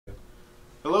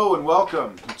Hello and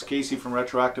welcome. It's Casey from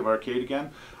Retroactive Arcade again.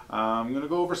 I'm going to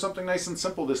go over something nice and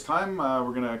simple this time.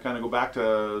 We're going to kind of go back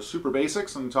to super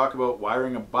basics and talk about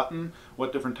wiring a button,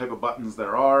 what different type of buttons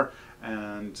there are,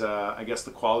 and I guess the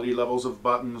quality levels of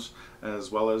buttons,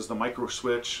 as well as the micro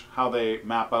switch, how they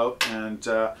map out. And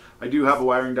I do have a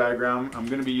wiring diagram. I'm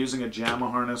going to be using a JAMA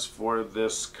harness for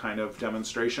this kind of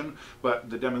demonstration, but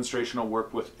the demonstration will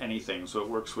work with anything. So it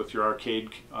works with your arcade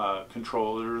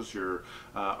controllers, your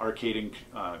arcade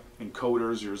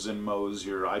encoders, your Zinmos,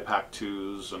 your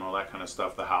iPac-2s, and all that kind of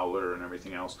stuff, the Howler and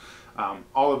everything else.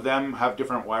 All of them have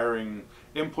different wiring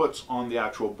inputs on the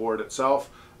actual board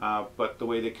itself. But the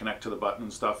way they connect to the button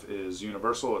and stuff is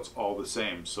universal. It's all the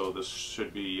same. So this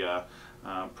should be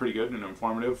pretty good and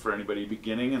informative for anybody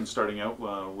beginning and starting out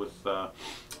with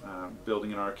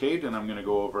building an arcade. And I'm going to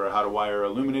go over how to wire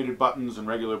illuminated buttons and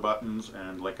regular buttons,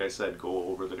 and like I said, go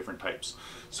over the different types.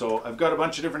 So I've got a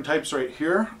bunch of different types right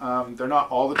here. They're not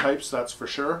all the types, that's for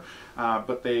sure,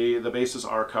 but the bases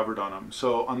are covered on them.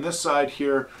 So on this side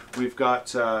here, we've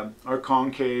got our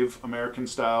concave American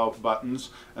style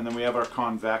buttons, and then we have our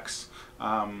convex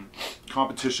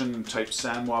competition type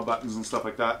Sanwa buttons and stuff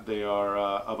like that. They are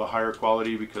of a higher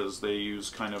quality because they use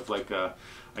kind of like a,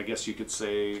 I guess you could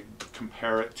say,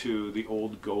 compare it to the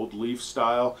old gold leaf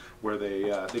style where they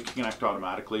connect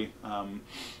automatically.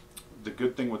 The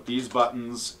good thing with these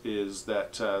buttons is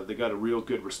that they got a real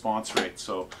good response rate.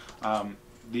 So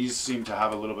these seem to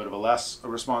have a little bit of a less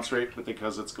response rate, but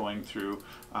because it's going through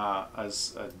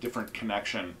as a different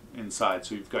connection inside.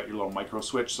 So you've got your little micro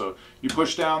switch. So you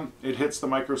push down, it hits the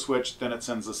micro switch, then it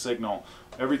sends a signal.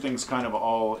 Everything's kind of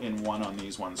all in one on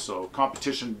these ones. So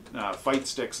competition fight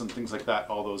sticks and things like that,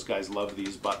 all those guys love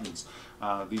these buttons.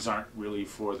 These aren't really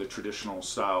for the traditional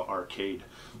style arcade.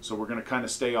 So we're going to kind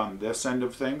of stay on this end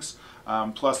of things.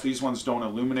 Plus these ones don't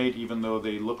illuminate, even though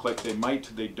they look like they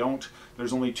might, they don't.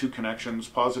 There's only two connections,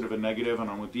 positive and negative, and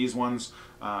on with these ones,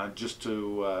 just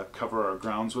to cover our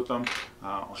grounds with them,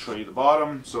 I'll show you the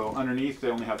bottom. So underneath they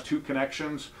only have two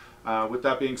connections. With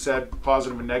that being said,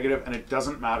 positive and negative, and it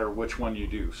doesn't matter which one you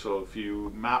do. So if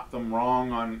you map them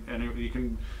wrong on any, you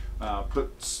can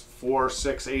put 4,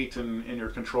 6, 8 in your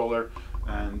controller,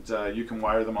 and you can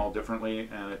wire them all differently,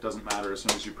 and it doesn't matter. As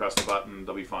soon as you press the button,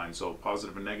 they'll be fine. So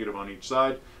positive and negative on each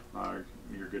side,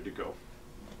 you're good to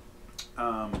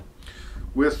go.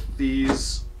 With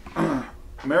these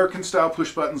American style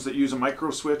push buttons that use a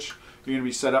micro switch, you're going to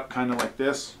be set up kind of like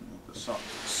this.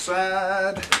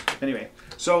 Sad. Anyway,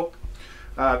 so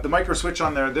the micro switch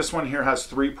on there, this one here has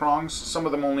 3 prongs. Some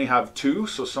of them only have 2,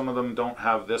 so some of them don't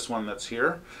have this one that's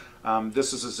here.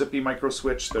 This is a Zippy micro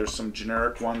switch. There's some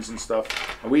generic ones and stuff.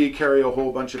 We carry a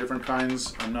whole bunch of different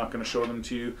kinds. I'm not going to show them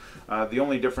to you. The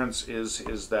only difference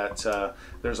is that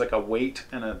there's like a weight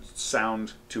and a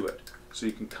sound to it. So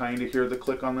you can kind of hear the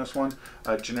click on this one.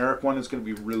 A generic one is going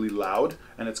to be really loud,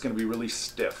 and it's going to be really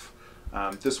stiff.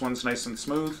 This one's nice and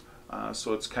smooth.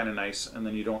 So it's kind of nice, and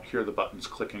then you don't hear the buttons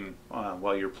clicking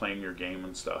while you're playing your game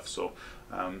and stuff. So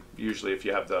usually if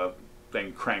you have the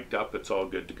thing cranked up, it's all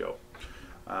good to go.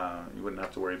 You wouldn't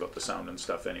have to worry about the sound and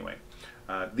stuff anyway.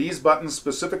 These buttons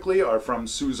specifically are from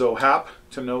Suzo Hap.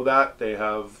 To know that, they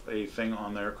have a thing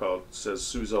on there called, says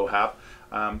Suzo Hap.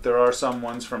 There are some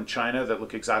ones from China that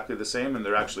look exactly the same, and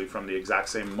they're actually from the exact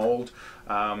same mold.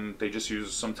 They just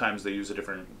use, sometimes they use a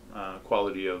different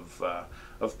quality of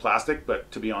plastic, but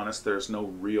to be honest, there's no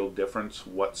real difference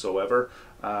whatsoever.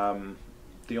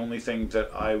 The only thing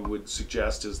that I would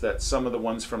suggest is that some of the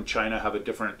ones from China have a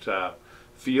different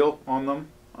feel on them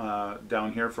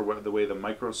down here for the way the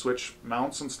micro switch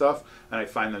mounts and stuff, and I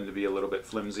find them to be a little bit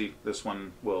flimsy. This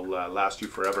one will last you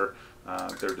forever.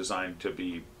 They're designed to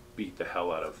be beat the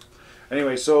hell out of.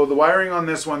 Anyway, so the wiring on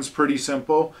this one's pretty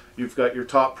simple. You've got your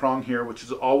top prong here, which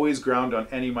is always ground on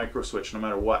any micro switch, no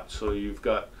matter what. So you've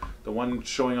got the one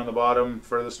showing on the bottom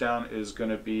furthest down is going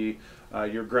to be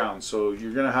your ground. So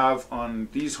you're going to have on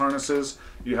these harnesses,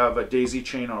 you have a daisy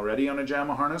chain already on a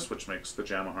JAMA harness, which makes the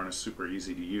JAMA harness super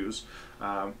easy to use,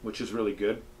 which is really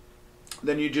good.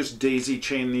 Then you just daisy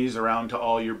chain these around to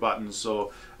all your buttons,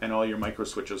 so, and all your micro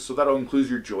switches. So that'll include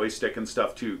your joystick and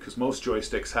stuff too, because most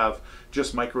joysticks have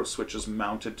just micro switches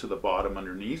mounted to the bottom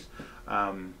underneath.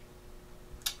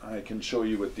 I can show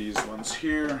you with these ones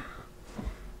here.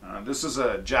 This is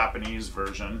a Japanese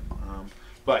version,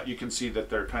 but you can see that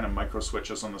they're kind of micro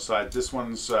switches on the side. This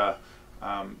one's,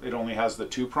 it only has the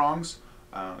 2 prongs.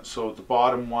 So the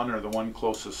bottom one, or the one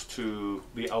closest to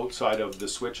the outside of the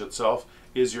switch itself,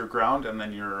 is your ground, and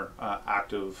then your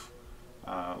active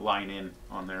line in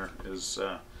on there is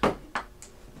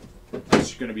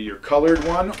It's going to be your colored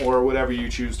one or whatever you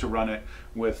choose to run it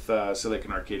with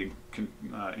Silicon Arcade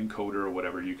encoder or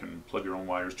whatever. You can plug your own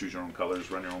wires, choose your own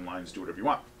colors, run your own lines, do whatever you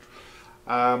want.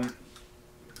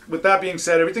 With that being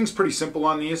said, everything's pretty simple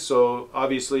on these. So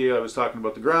obviously I was talking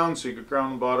about the ground, so you got ground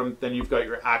on the bottom, then you've got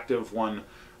your active one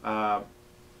on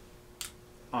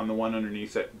the one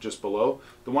underneath it just below.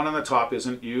 The one on the top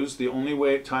isn't used. The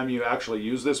only time you actually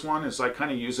use this one is I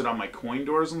kind of use it on my coin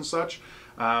doors and such.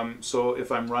 So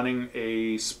if I'm running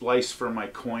a splice for my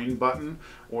coin button,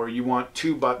 or you want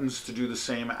two buttons to do the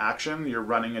same action, you're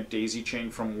running a daisy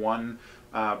chain from one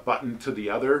button to the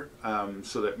other,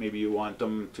 so that maybe you want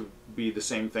them to be the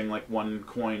same thing, like one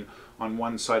coin on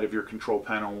one side of your control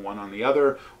panel, one on the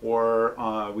other,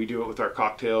 or we do it with our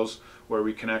cocktails where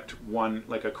we connect one,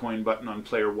 like a coin button on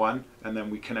player one, and then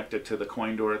we connect it to the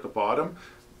coin door at the bottom.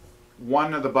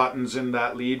 One of the buttons in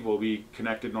that lead will be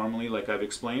connected normally, like I've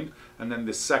explained, and then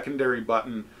the secondary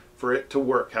button, for it to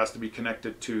work, has to be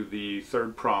connected to the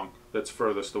third prong that's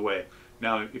furthest away.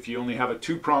 Now, if you only have a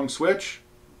two-prong switch,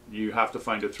 you have to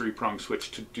find a three-prong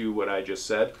switch to do what I just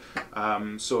said.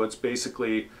 So it's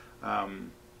basically,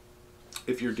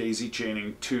 if you're daisy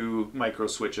chaining two micro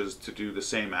switches to do the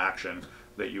same action,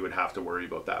 that you would have to worry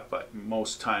about that, but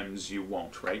most times you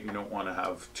won't, right? You don't want to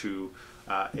have two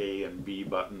A and B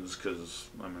buttons, because,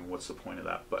 I mean, what's the point of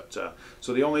that? But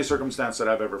so the only circumstance that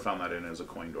I've ever found that in is a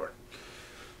coin door.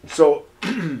 So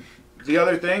the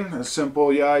other thing is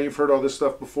simple. Yeah, you've heard all this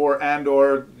stuff before, and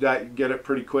or that get it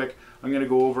pretty quick. I'm going to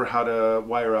go over how to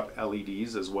wire up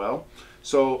LEDs as well.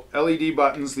 So LED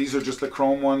buttons, these are just the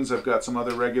chrome ones. I've got some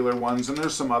other regular ones, and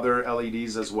there's some other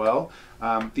LEDs as well.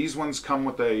 These ones come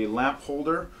with a lamp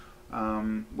holder,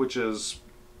 which is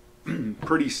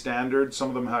pretty standard. Some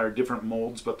of them have different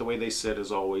molds, but the way they sit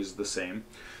is always the same.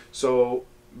 So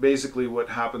basically what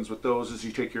happens with those is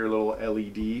you take your little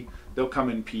LED, they'll come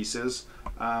in pieces.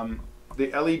 The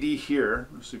LED here,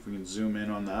 let's see if we can zoom in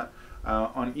on that.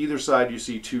 On either side you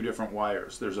see two different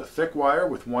wires. There's a thick wire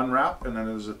with one wrap, and then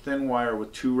there's a thin wire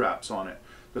with two wraps on it.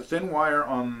 The thin wire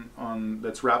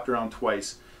that's wrapped around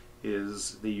twice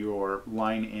is your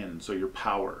line in, so your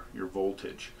power, your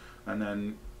voltage. And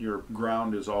then your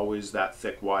ground is always that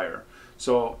thick wire.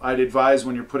 So I'd advise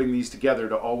when you're putting these together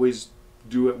to always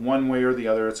do it one way or the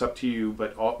other. It's up to you,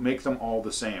 but make them all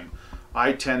the same.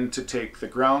 I tend to take the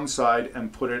ground side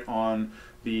and put it on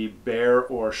the bare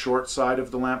or short side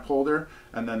of the lamp holder,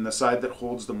 and then the side that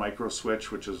holds the micro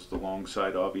switch, which is the long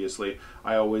side obviously,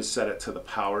 I always set it to the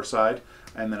power side,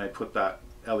 and then I put that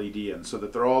LED in so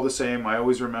that they're all the same. I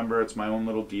always remember it's my own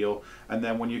little deal. And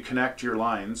then when you connect your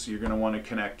lines, you're going to want to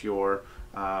connect your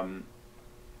ground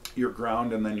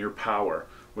and then your power,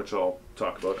 which I'll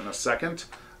talk about in a second.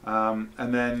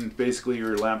 And then basically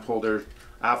your lamp holder,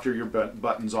 after your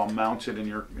button's all mounted in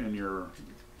your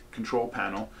control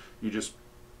panel, you just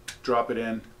drop it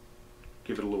in,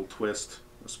 give it a little twist.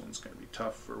 This one's going to be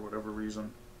tough for whatever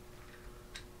reason.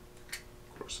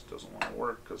 Of course it doesn't want to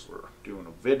work because we're doing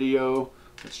a video.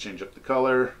 Let's change up the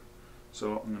color.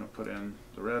 So I'm going to put in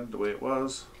the red the way it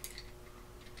was.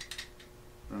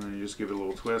 And then you just give it a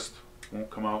little twist. It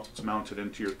won't come out. It's mounted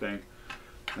into your thing.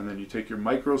 And then you take your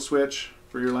micro switch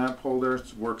for your lamp holder.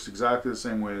 It works exactly the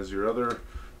same way as your other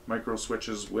micro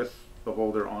switches with the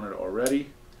holder on it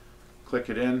already. Click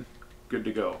it in. Good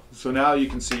to go. So now you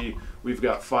can see we've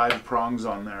got 5 prongs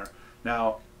on there.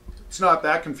 Now it's not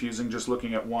that confusing just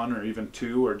looking at 1 or even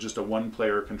 2 or just a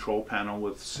 1-player control panel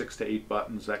with 6 to 8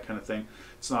 buttons, that kind of thing.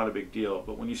 It's not a big deal.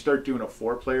 But when you start doing a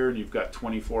 4-player and you've got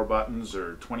 24 buttons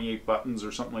or 28 buttons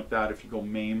or something like that, if you go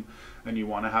MAME and you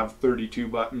want to have 32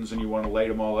 buttons and you want to light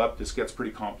them all up, this gets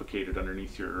pretty complicated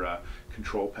underneath your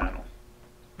control panel.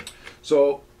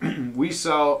 So we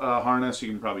sell a harness. You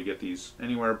can probably get these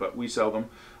anywhere, but we sell them.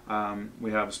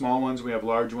 We have small ones, we have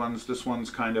large ones. This one's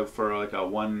kind of for like a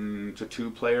 1 to 2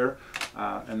 player,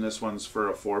 and this one's for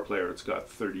a 4-player. It's got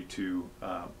 32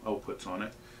 outputs on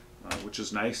it, which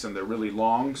is nice, and they're really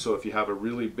long, so if you have a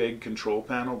really big control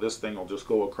panel, this thing will just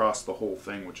go across the whole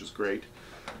thing, which is great.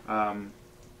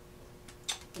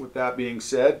 With that being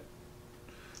said,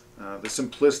 the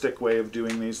simplistic way of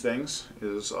doing these things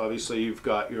is obviously you've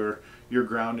got your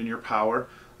ground and your power.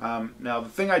 Now the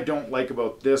thing I don't like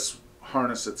about this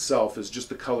harness itself is just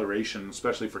the coloration,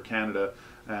 especially for Canada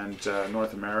and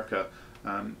North America.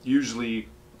 Usually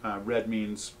red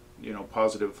means, you know,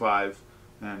 +5,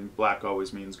 and black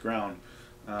always means ground.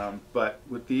 But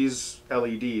with these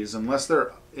LEDs, unless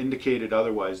they're indicated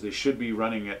otherwise, they should be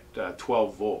running at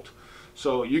 12 volt.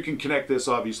 So you can connect this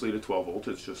obviously to 12 volt,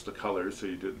 it's just the color, so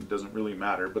it doesn't really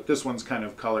matter. But this one's kind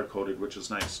of color coded, which is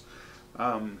nice.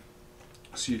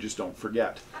 So you just don't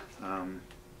forget.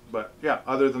 But yeah,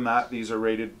 other than that, these are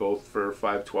rated both for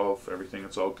 512, everything,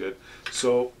 it's all good.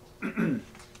 So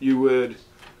you would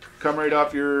come right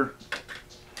off your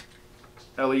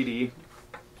LED.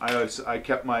 I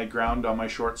kept my ground on my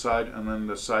short side, and then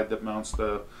the side that mounts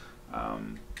the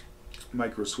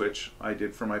micro switch I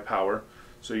did for my power.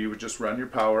 So you would just run your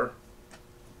power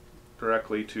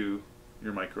directly to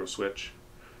your micro switch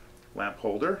lamp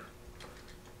holder,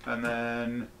 and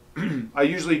then I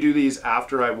usually do these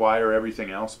after I wire everything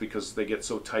else because they get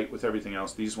so tight with everything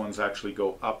else. These ones actually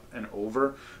go up and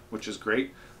over, which is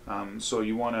great. So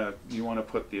you want to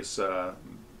put these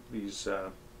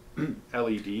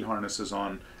LED harnesses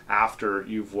on after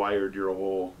you've wired your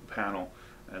whole panel,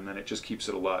 and then it just keeps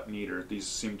it a lot neater. These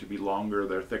seem to be longer,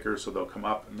 they're thicker, so they'll come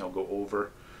up and they'll go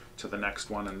over to the next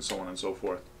one, and so on and so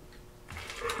forth.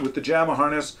 With the JAMA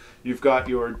harness, you've got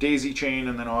your daisy chain,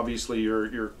 and then obviously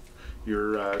your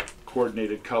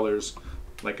coordinated colors,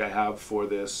 like I have for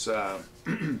this for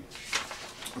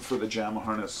the JAMA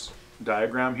harness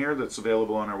diagram here that's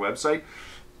available on our website.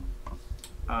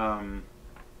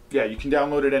 Yeah, you can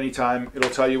download it anytime. It'll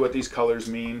tell you what these colors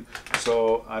mean.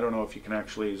 So I don't know if you can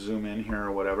actually zoom in here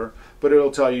or whatever, but it'll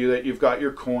tell you that you've got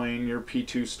your coin, your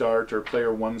P2 start or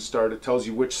player 1 start. It tells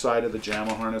you which side of the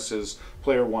JAMA harness is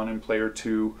player 1 and player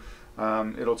 2.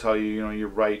 It'll tell you, your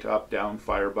right, up, down,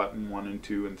 fire button 1 and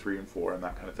 2 and 3 and 4 and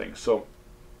that kind of thing. So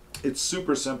it's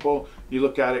super simple. You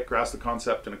look at it, grasp the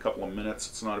concept in a couple of minutes.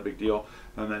 It's not a big deal,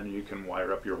 and then you can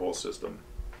wire up your whole system.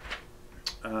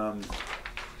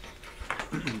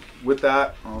 With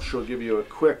that, give you a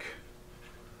quick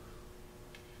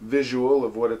visual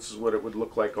of what it would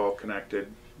look like all connected,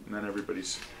 and then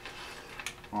everybody's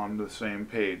on the same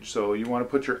page. So you want to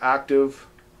put your active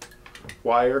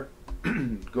wire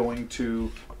going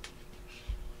to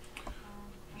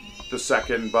the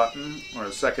second button or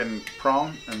the second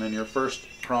prong, and then your first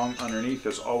prong underneath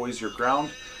is always your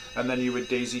ground, and then you would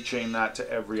daisy chain that to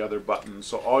every other button.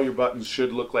 So all your buttons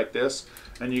should look like this,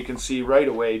 and you can see right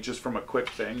away just from a quick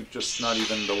thing, just not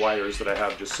even the wires that I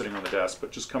have just sitting on the desk,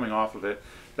 but just coming off of it,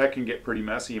 that can get pretty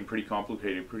messy and pretty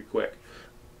complicated pretty quick.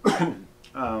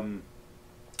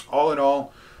 All in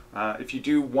all, if you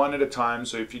do one at a time,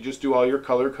 so if you just do all your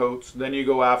color coats, then you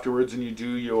go afterwards and you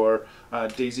do your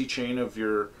daisy chain of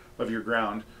your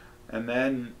ground, and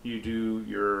then you do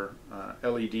your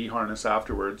LED harness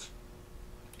afterwards,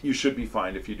 you should be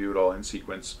fine if you do it all in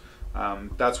sequence.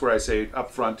 That's where I say up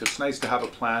front, it's nice to have a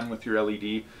plan with your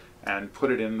LED and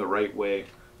put it in the right way,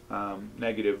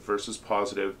 negative versus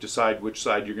positive. Decide which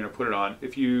side you're going to put it on.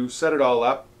 If you set it all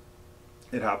up,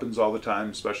 it happens all the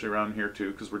time, especially around here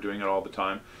too, because we're doing it all the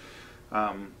time.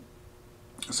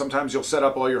 Sometimes you'll set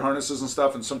up all your harnesses and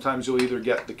stuff, and sometimes you'll either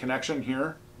get the connection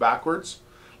here backwards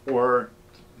or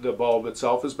the bulb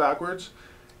itself is backwards.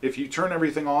 If you turn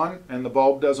everything on and the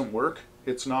bulb doesn't work,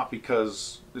 it's not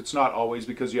always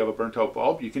because you have a burnt out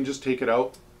bulb. You can just take it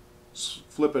out,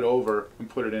 flip it over, and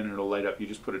put it in, and it'll light up. You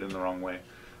just put it in the wrong way.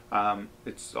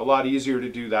 It's a lot easier to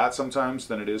do that sometimes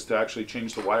than it is to actually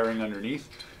change the wiring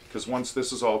underneath, because once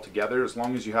this is all together, as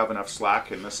long as you have enough slack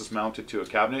and this is mounted to a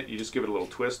cabinet, you just give it a little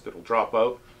twist, it'll drop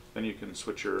out, then you can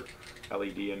switch your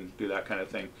LED and do that kind of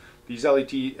thing. These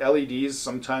LEDs,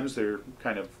 sometimes they're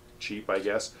kind of cheap, I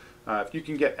guess. If you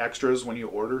can get extras when you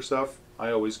order stuff,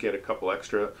 I always get a couple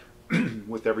extra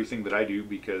with everything that I do,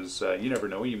 because you never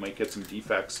know, you might get some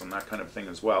defects and that kind of thing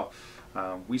as well.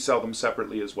 We sell them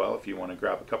separately as well if you want to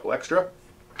grab a couple extra.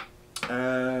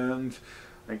 And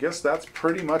I guess that's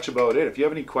pretty much about it. If you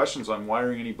have any questions on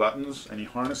wiring any buttons, any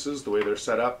harnesses, the way they're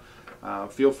set up,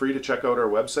 feel free to check out our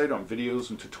website on videos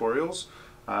and tutorials.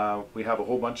 We have a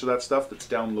whole bunch of that stuff that's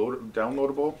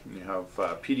downloadable. You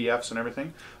have PDFs and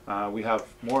everything. We have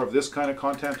more of this kind of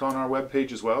content on our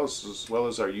webpage as well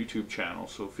as our YouTube channel.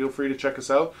 So feel free to check us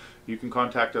out. You can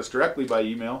contact us directly by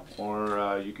email,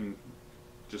 or you can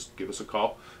just give us a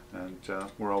call, and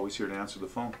we're always here to answer the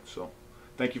phone. So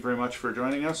thank you very much for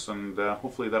joining us, and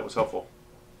hopefully that was helpful.